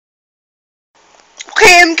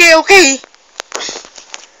okay.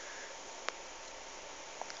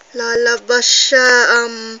 Lalabas siya,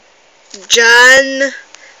 John.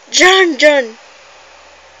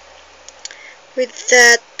 With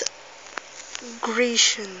that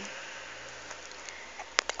Grecian.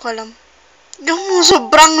 Ko alam.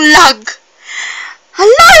 Sobrang lag.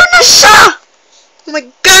 Hala, yun na siya! Oh my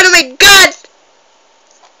God!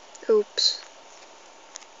 Oops.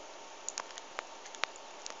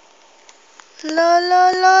 La.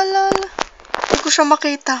 Hindi ko siya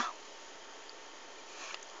makita.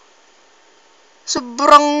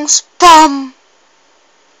 Sobrang spam.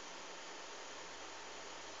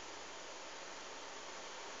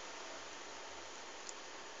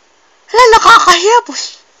 Hala, nakakahiya po.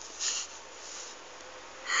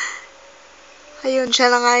 Ayun, siya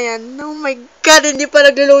na nga yan. Oh my God, hindi pa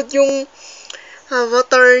nag-load yung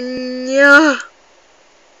avatar niya.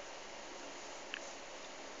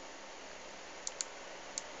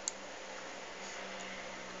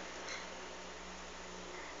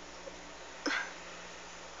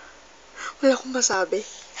 Wala akong masabi.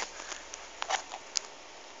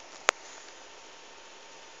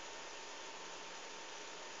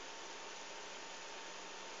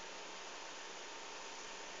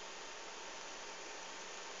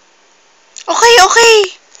 Okay.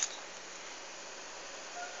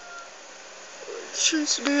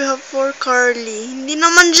 Questions do you have for Carly? Hindi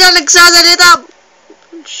naman siya nagsasalita.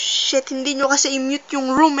 Shit, hindi nyo kasi i-mute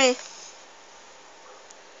yung room eh.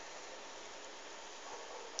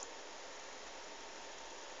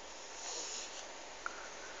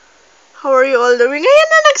 How are you all doing? Ayan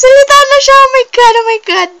na, nagsalita na siya. Oh my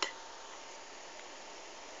God.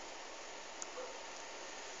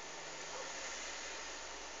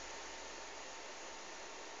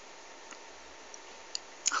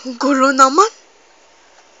 Ang gulo naman.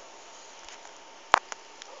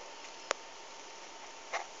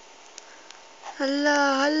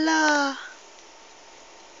 Hala.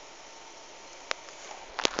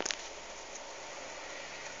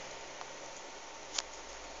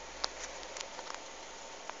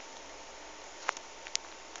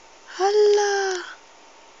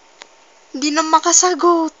 Hindi na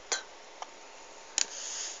makasagot.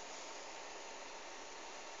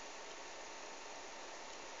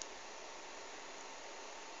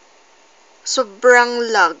 Sobrang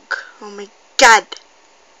lag. Oh my God.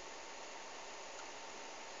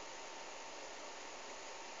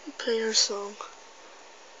 Play your song.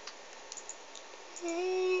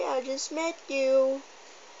 Hey, I just met you.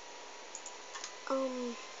 Call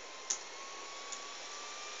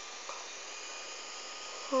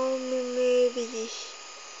me maybe.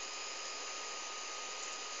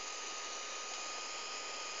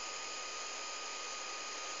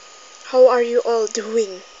 How are you all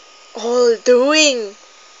doing?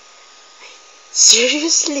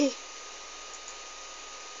 Seriously?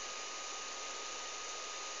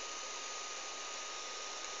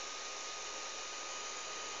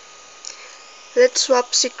 Let's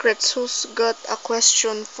swap secrets. Who's got a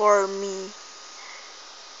question for me?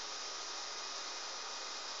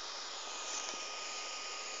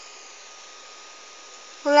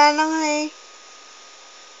 Wala na nga eh.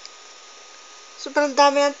 Sobrang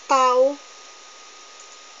dami ng tao.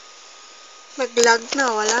 Nag-lag na,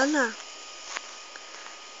 wala na.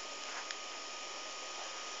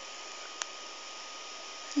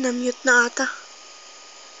 Na-mute na ata.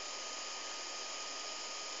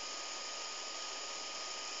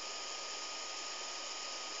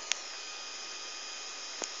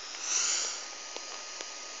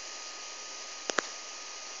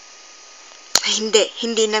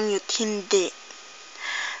 Hindi na-mute, hindi.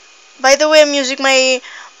 By the way, I'm using my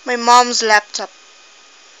mom's laptop.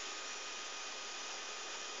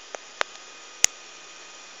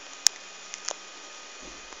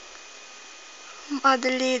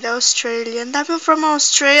 Adelaide, Australia. Ang dami from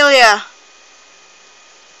Australia.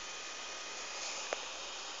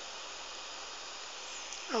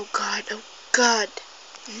 Oh God.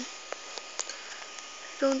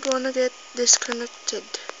 Don't wanna get disconnected.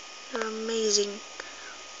 You're amazing.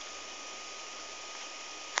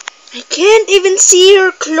 I can't even see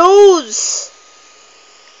her clothes.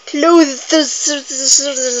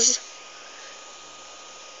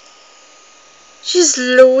 She's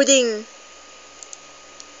loading.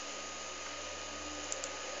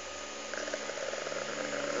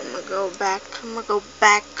 I'm gonna go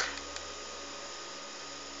back.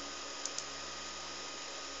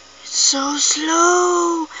 It's so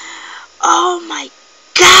slow. Oh my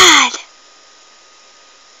God.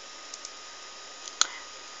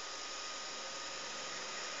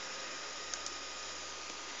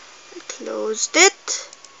 I closed it.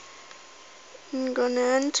 I'm gonna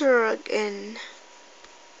enter again.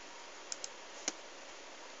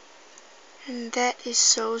 And that is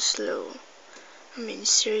so slow. I mean,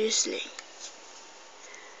 seriously.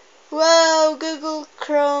 Wow, Google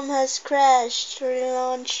Chrome has crashed.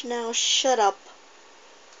 Relaunch now. Shut up.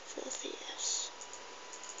 Filthy ass.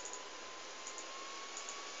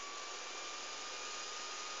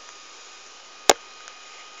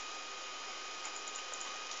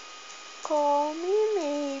 Call me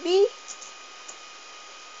maybe.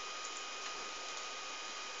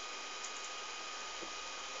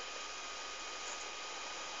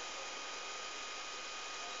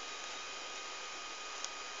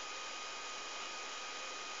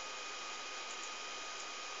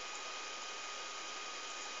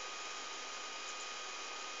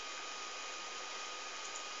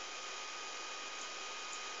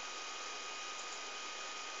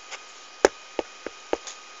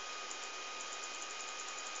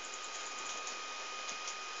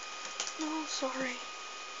 No, sorry.